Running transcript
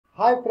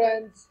Hi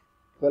friends,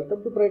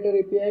 welcome to Brighter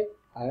API.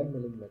 I am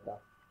Milind Mehta.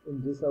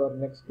 In this our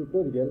next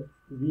tutorial,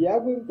 we are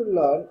going to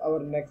learn our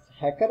next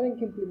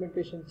Hackerrank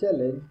implementation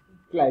challenge,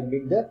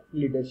 climbing the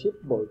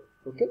leadership board.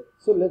 Okay,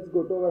 so let's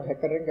go to our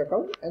Hackerrank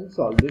account and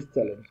solve this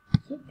challenge.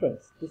 So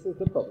friends, this is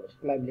the problem,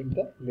 climbing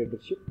the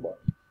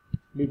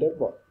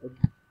leaderboard.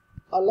 Okay.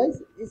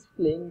 Alice is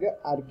playing an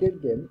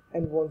arcade game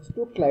and wants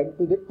to climb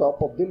to the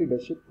top of the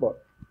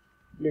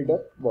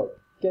leaderboard.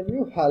 Can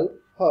you help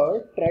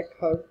her track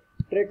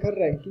her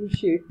ranking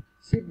sheet?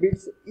 She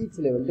beats each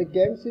level. The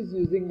game is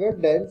using a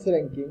dance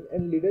ranking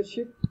and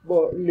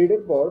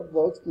leaderboard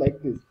works like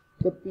this.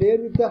 The player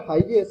with the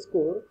highest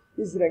score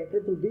is ranked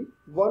to the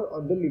one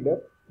on the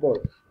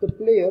leaderboard. The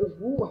player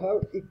who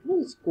have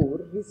equal score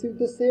receive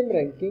the same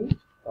ranking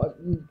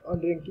on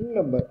ranking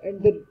number,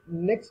 and the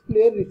next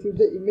player receives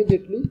the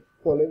immediately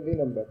following the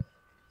number.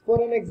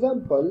 For an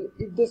example,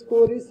 if the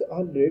score is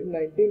 100,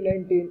 19,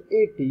 19,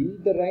 80,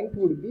 the rank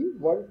would be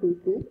 1,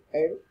 2, 2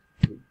 and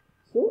 3.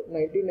 So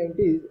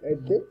 1990 is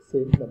at the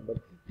same number.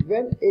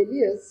 When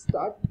Elias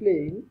start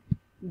playing,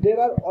 there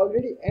are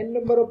already n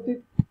number of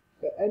the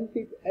n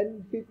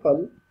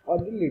people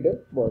on the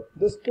leaderboard.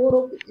 The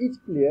score of each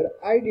player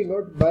I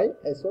denote by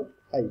S of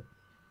I.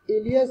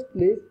 Elias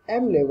plays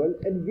M level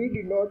and we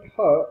denote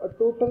her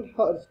total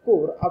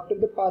score after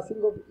the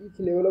passing of each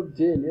level of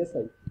J Elias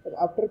I. And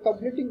after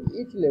completing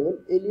each level,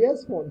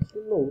 Elias wants to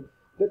know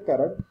the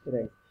current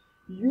rank.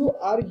 You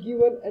are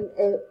given an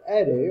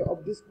array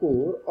of the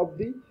score of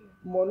the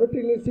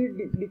monotonously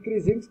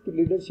decreasing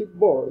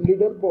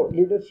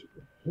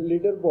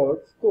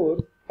leaderboard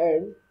scores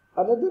and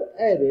another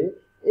array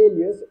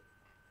alias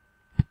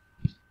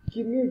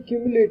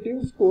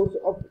cumulative scores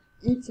of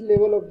each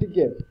level of the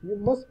game. You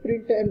must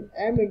print an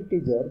m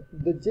integer.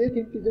 The jth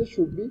integer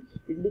should be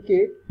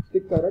indicate the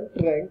current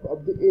rank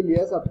of the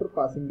alias after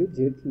passing the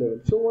jth level.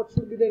 So what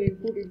should be the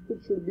input?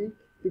 Input should be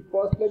the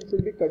first line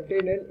should be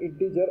contain an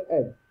integer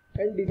n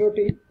and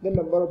denoting the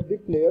number of the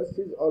players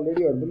is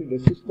already on the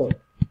leadership board.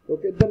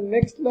 Okay, the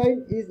next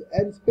line is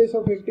n space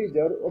of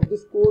integer of the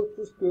score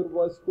to score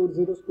 1, score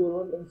 0,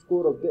 score 1 and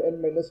score of the n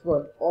minus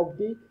 1 of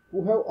the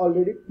who have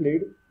already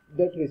played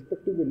that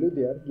respective value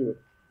they are given.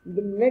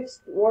 The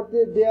next what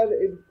they are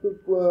giving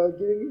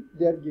it,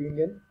 they are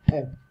giving an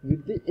m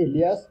with the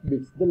alias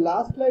bits. The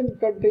last line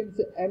contains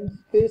m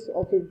space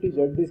of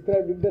integer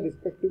describing the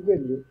respective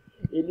value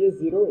alias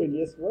 0,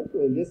 alias 1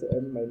 to alias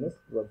m minus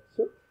 1.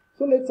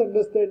 So let's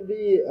understand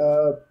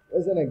the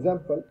as an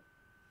example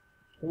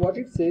what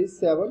it says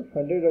 7,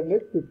 100,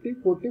 150,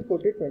 40,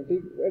 40,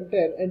 20 and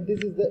 10, and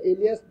this is the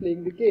alias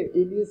playing the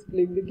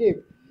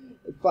game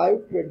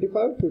 5,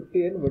 25,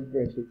 50 and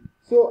 120.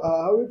 So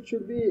how it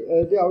should be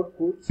the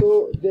output?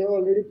 So they have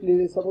already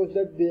played. Suppose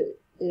that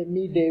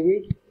me,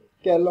 David,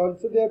 Calon,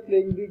 so they are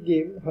playing the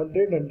game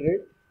 100,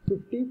 100,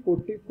 50,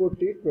 40,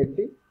 40,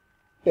 20,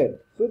 10.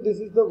 So this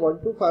is the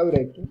 1 to 5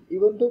 ranking.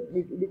 Even though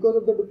because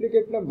of the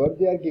duplicate number,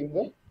 they are giving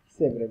the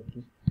same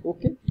ranking.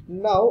 Okay.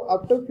 Now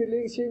after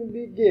finishing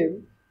the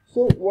game,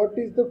 so what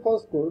is the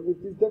first score,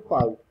 which is the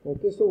 5?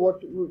 Okay, so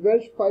where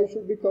 5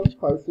 should become?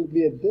 5 should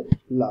be at the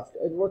last.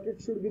 And what it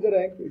should be the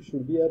rank? It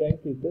should be a rank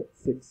is the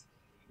 6.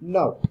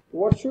 Now,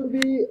 what should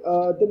be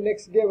the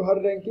next game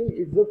her ranking?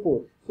 It's the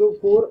 4. So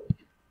 4,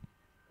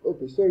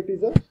 okay, so it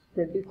is a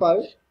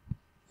 25.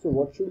 So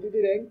what should be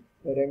the rank?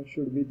 The rank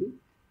should be the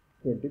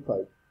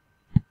 25.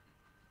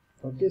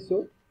 Okay,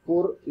 so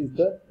 4 is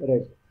the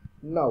rank.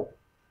 Now,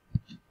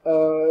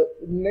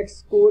 next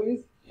score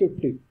is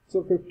 50.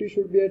 So 50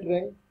 should be at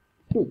rank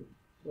 2.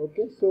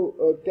 Okay,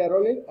 so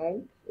Caroline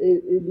and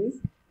Elise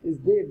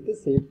is the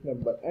same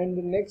number, and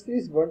the next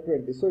is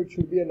 120. So it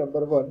should be a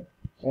number 1,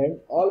 and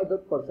all other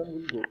person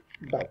will go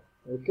down.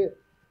 Okay,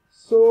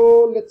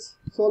 so let's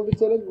solve the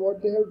challenge.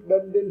 What they have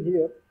done till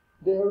here?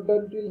 They have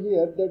done till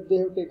here that they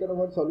have taken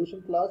one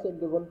solution class and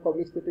the one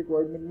public static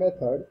void main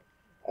method,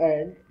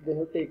 and they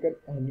have taken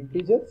n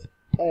integers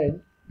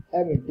and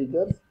m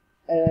integers.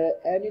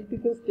 N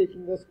integers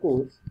taking the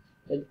scores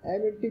and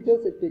m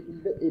integers are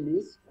taking the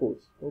alias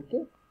scores.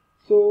 Okay,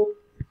 so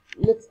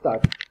let's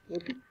start.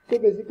 Okay, so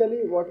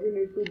basically what we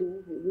need to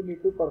do, we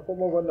need to perform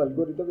one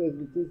algorithm,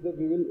 which is that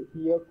we will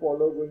here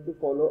going to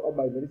follow a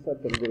binary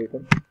search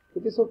algorithm.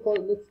 Okay, so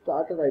first let's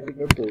start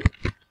writing a code.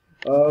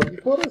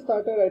 Before I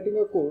start writing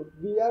a code,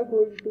 we are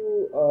going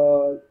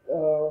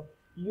to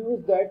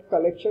use that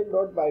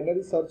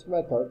collection.binary search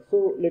method.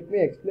 So let me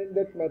explain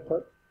that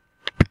method.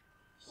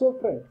 So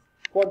friends,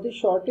 for the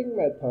sorting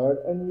method,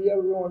 and we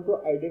want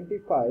to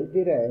identify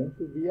the rank,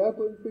 we are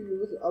going to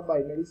use a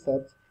binary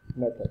search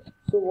method.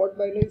 So what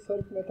binary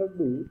search method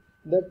do?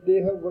 That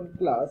they have one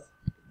class,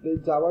 the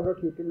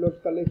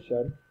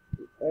java.util.collection,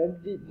 and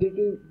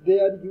they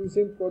are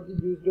using for the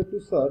user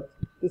to search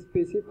the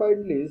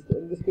specified list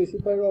and the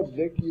specified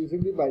object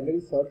using the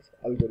binary search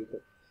algorithm.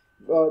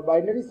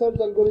 Binary search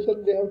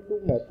algorithm, they have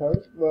two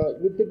methods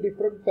with the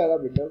different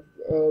parameters.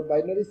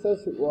 Binary search,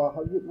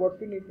 what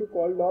we need to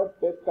call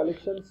that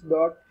collections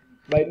dot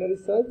binary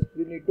search,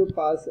 we need to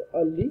pass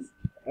a list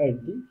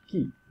and the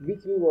key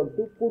which we want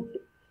to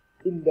put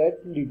in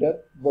that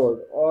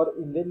leaderboard or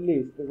in the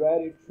list where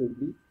it should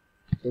be.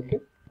 Okay,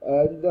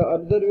 and the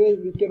other way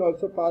we can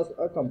also pass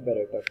a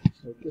comparator.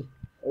 Okay,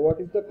 what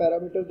is the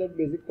parameter? That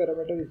basic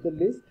parameter is the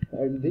list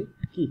and the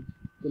key.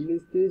 The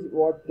list is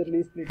what the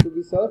list need to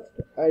be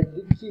searched, and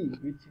the key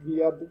which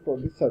we are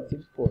probably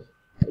searching for.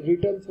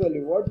 Returns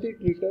value, what it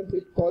returns,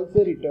 it calls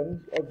the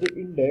return of the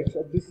index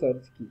of the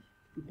search key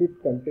if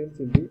it contains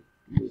in the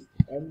list.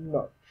 And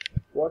not,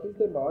 what is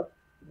the not?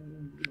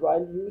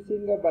 While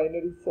using a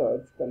binary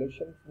search,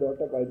 collections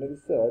dot a binary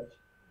search,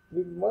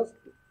 we must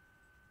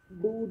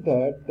do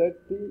that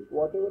the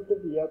whatever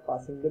that we are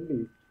passing the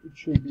list, it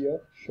should be a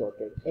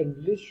shorted, and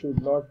list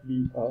should not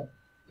be a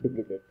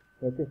duplicate.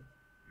 Okay,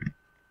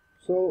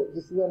 so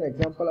this is an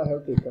example I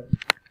have taken.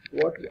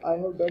 What I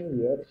have done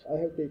here, I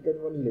have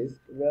taken one list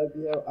where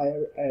I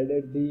have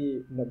added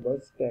the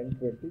numbers 10,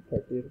 20,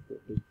 30 and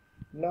 40.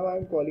 Now I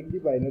am calling the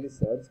binary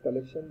search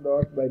collection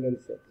dot binary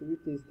search,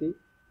 which is the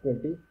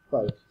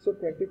 25. So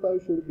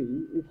 25 should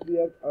be, if we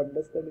are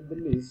understanding the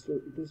list, so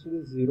it is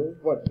 0,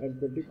 1, and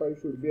 25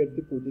 should be at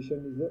the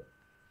position is a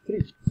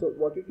 3. So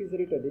what it is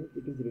returning?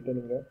 It is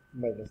returning a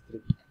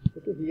 -3.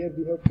 Okay, here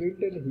we have print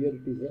and here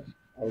it is a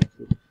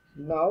output.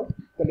 Now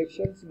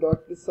collections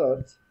dot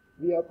search,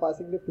 we are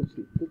passing the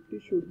 50. 50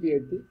 should be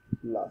at the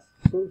last.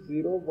 So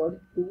 0, 1,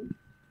 2,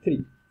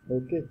 3.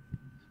 Okay,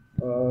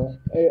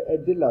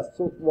 at the last.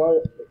 So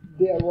what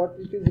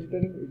it is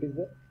returning? It is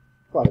a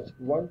 5.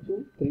 1,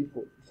 2, 3,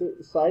 4. So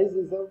size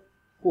is a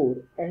 4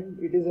 and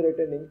it is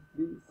returning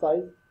the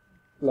size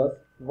plus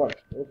 1.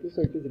 Okay,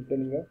 so it is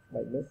returning a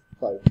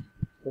 -5.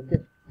 Okay,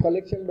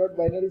 collection dot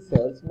binary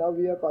search, now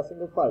we are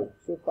passing a 5.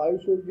 So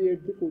 5 should be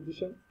at the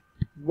position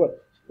 1.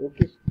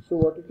 Okay, so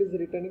what it is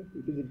returning?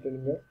 It is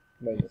returning a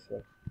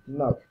 -1.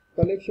 Now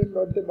collection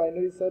dot the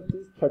binary search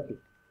is 30.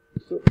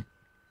 So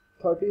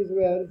 30 is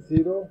where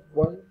 0,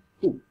 1,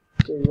 2.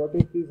 So what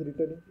it is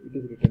returning? It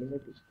is returning a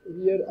 2.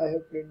 Here I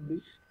have printed the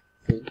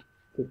same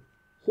thing.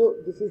 So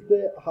this is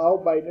the how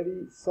binary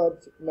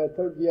search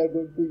method we are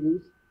going to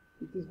use.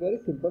 It is very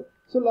simple.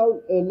 So now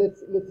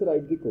let's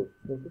write the code.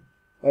 Okay,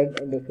 and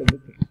understand the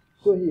thing.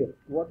 So here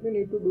what we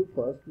need to do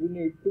first, we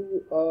need to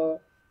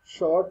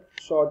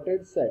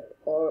sorted set.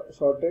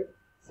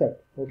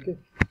 Okay,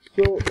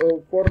 so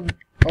for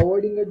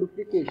avoiding a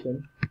duplication,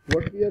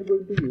 what we are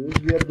going to use,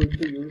 we are going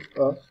to use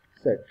a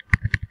set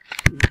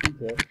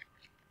integer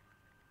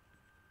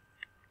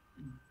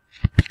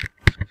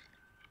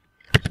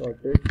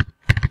sorted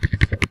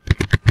set.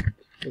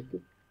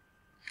 Okay,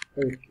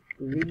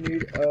 we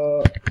need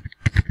a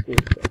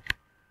score set.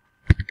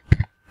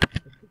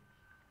 Okay,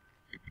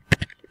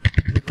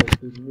 equal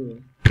to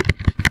name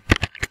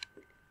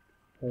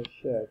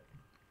hashtag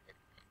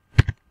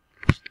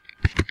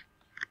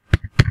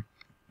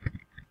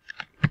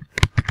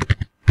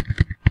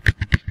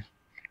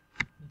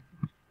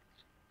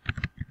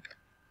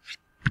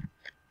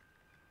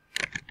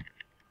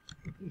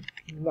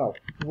Now,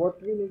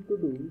 what we need to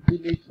do, we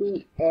need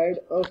to add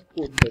a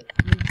score set.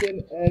 Each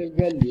and every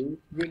value,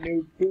 we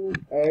need to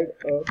add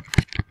a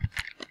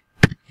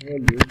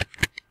value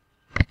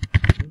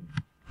in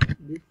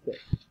this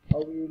set.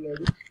 How we will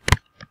add it?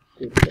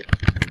 Score set.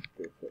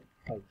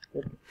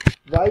 Okay.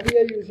 Why we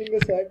are using a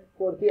set?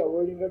 For the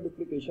avoiding a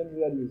duplication,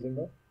 we are using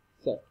a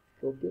set.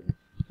 Okay.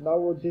 Now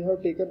what they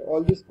have taken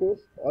all the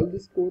scores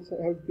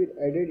have been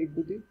added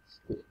into the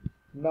score.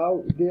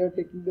 Now they are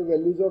taking the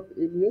values of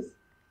alias.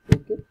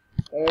 Okay,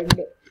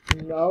 and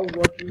now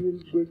what we will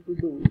going to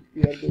do,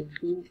 we are going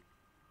to,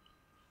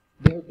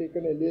 they have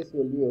taken alias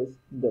value as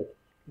that.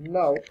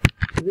 Now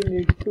we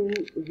need to,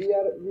 we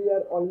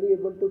are only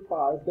able to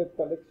pass the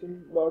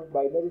collection dot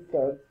binary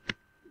search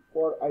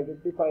for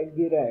identifying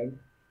the rank.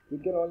 We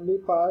can only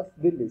pass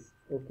the list.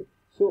 Okay,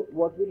 so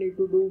what we need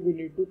to do, we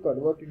need to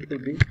convert into the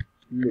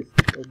list.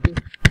 Okay,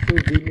 so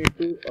we need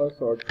to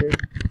sorted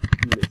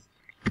list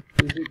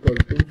is equal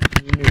to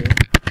new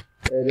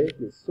array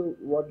list. So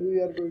what we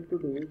are going to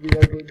do, we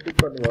are going to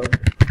convert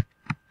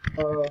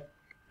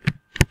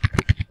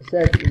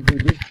set into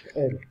this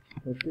array.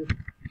 Okay,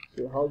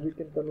 so how we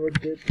can convert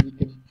that? We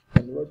can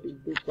convert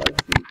into quite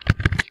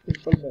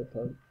simple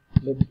method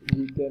that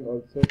we can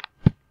also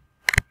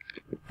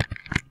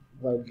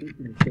write the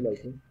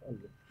initializing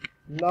only.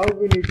 Now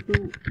we need to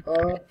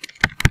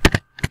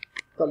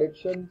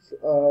collections,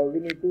 we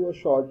need to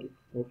sort it.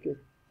 Okay,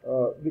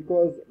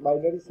 because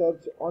binary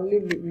search only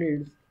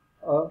needs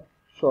a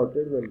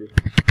sorted value.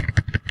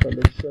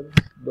 Collections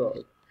dot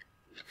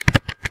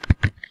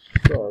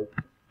sort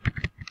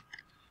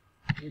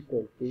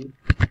equal to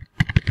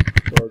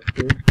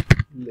sorted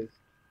list,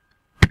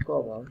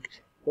 comma.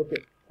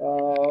 Okay,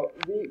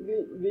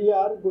 we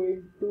are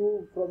going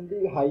to from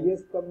the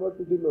highest number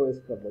to the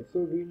lowest number, so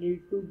we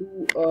need to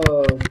do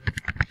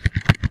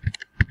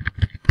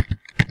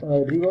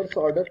reverse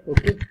order.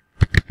 Okay,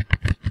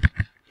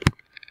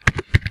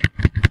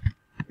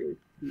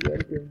 we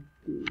are going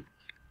to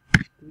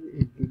do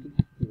into the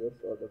reverse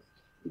order.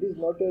 It is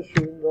not a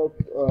showing of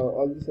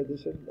all the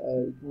suggestions.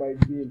 It might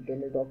be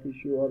internet of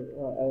issue or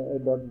I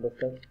don't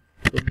understand.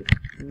 Okay,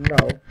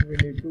 Now we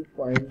need to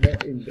find the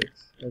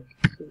index.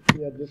 Okay, so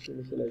we are just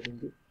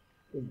initializing the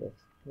index.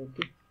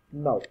 Okay,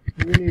 now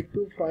we need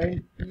to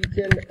find each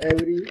and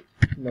every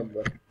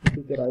number.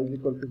 Integer I is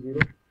equal to 0,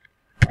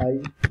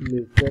 I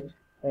less than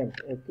m.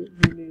 Okay,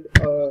 we need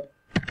a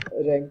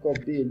rank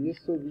of the alias,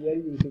 so we are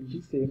using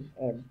the same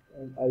m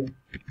and I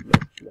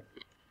plus plus.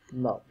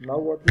 Now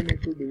what we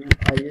need to do,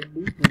 IND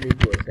we need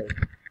to assign.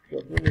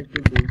 What we need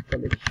to do,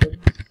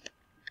 collections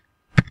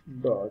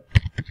dot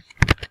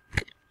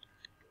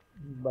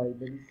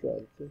binary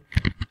search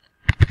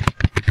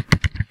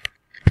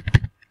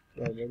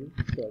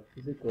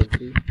is equal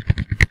to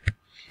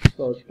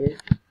sorted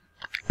list.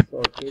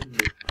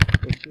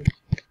 Okay,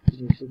 we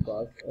need to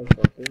pass a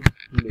sorted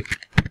list.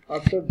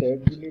 After that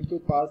we need to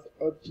pass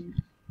a key.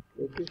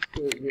 Okay,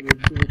 so we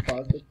need to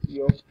pass a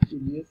key of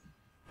alias,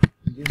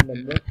 the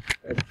number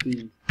of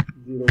the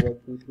 0 1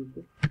 2 3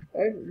 4,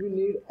 and we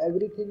need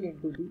everything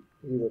into the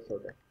reverse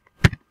order.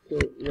 So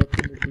what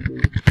we need to do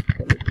is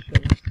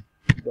collections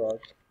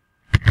dot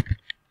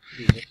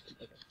reverse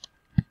order.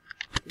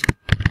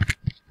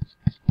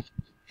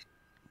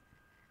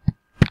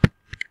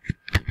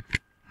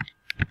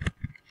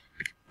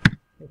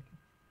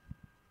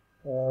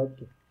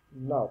 Okay.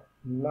 Now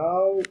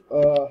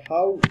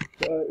how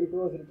it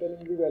was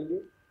returning the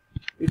value?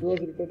 It was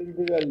returning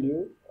the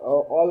value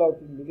all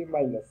out into the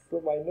minus. So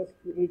minus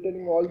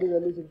returning all the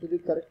values into the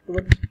correct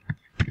one.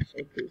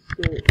 Okay.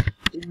 So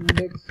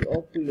index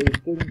of less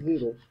than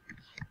 0.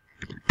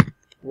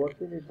 What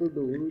we need to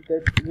do is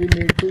that we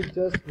need to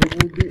just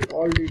remove the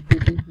all into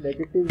the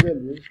negative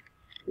values.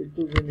 We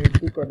need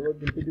to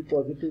convert into the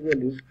positive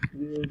values.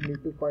 We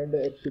need to find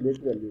the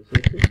absolute values.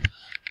 Okay.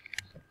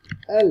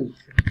 else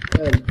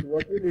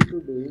what we need to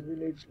do, we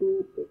need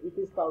to, it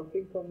is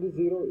counting from the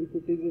 0 if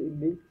it is in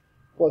the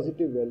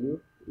positive value,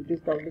 it is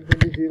counting from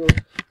the 0,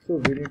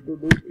 so we need to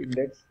do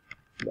index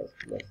plus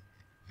plus,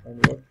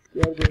 and what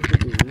we are going to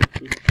do is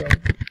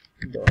system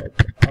dot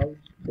out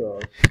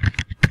dot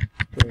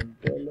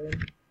println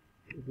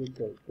is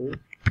equal to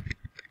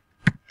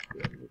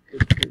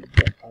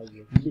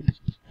IND.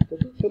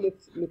 Okay, so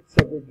let's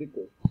submit the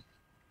code.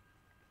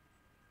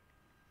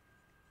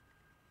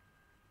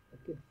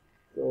 Okay,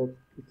 so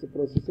it's a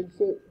processing.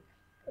 So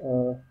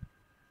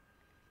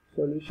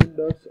solution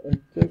dots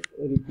uncheck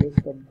replace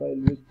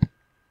compile with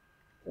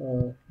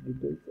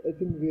details. I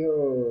think we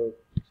have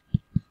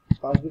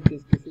passed the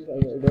test cases. I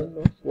don't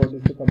know what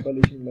is the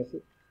compilation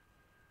message,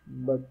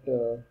 but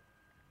okay,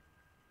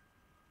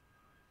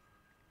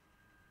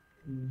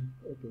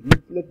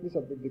 let me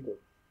submit the code.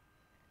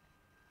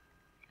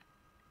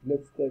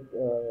 Let's check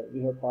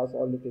we have passed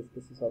all the test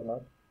cases or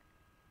not.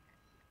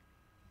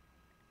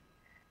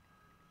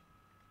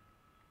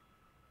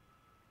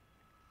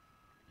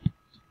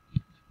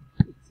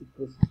 It's a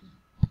processing.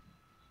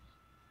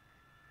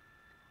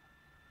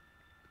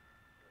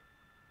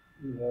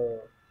 We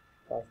have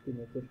passed the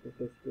message to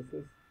test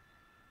cases.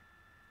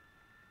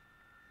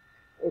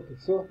 Okay,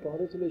 so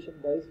congratulations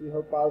guys, we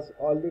have passed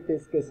all the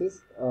test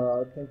cases.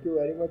 Thank you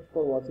very much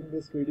for watching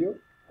this video.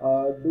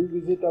 Do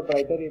visit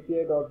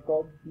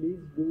brighterAPI.com.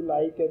 Please do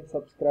like and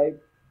subscribe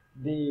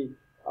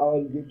our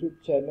YouTube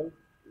channel,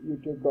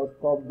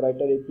 youtube.com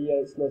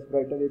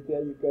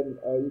brighterAPI/brighterAPI.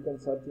 You can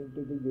search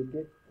into the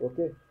YouTube.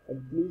 Okay,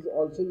 and please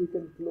also you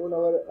can clone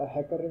our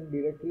Hackerrank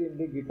directory in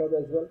the GitHub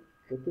as well.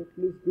 Okay,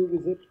 please do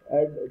visit,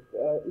 and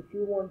if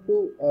you want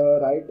to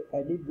write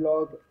any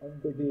blog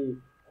into the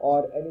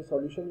or any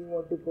solution you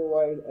want to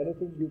provide,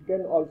 anything, you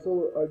can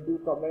also do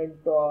comment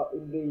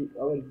in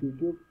our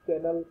YouTube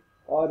channel,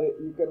 or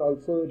you can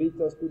also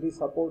reach us to the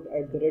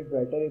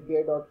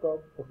support@brighterAPI.com.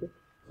 Okay,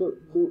 so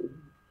do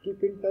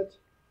keep in touch.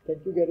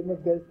 Thank you very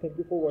much guys. Thank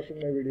you for watching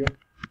my video.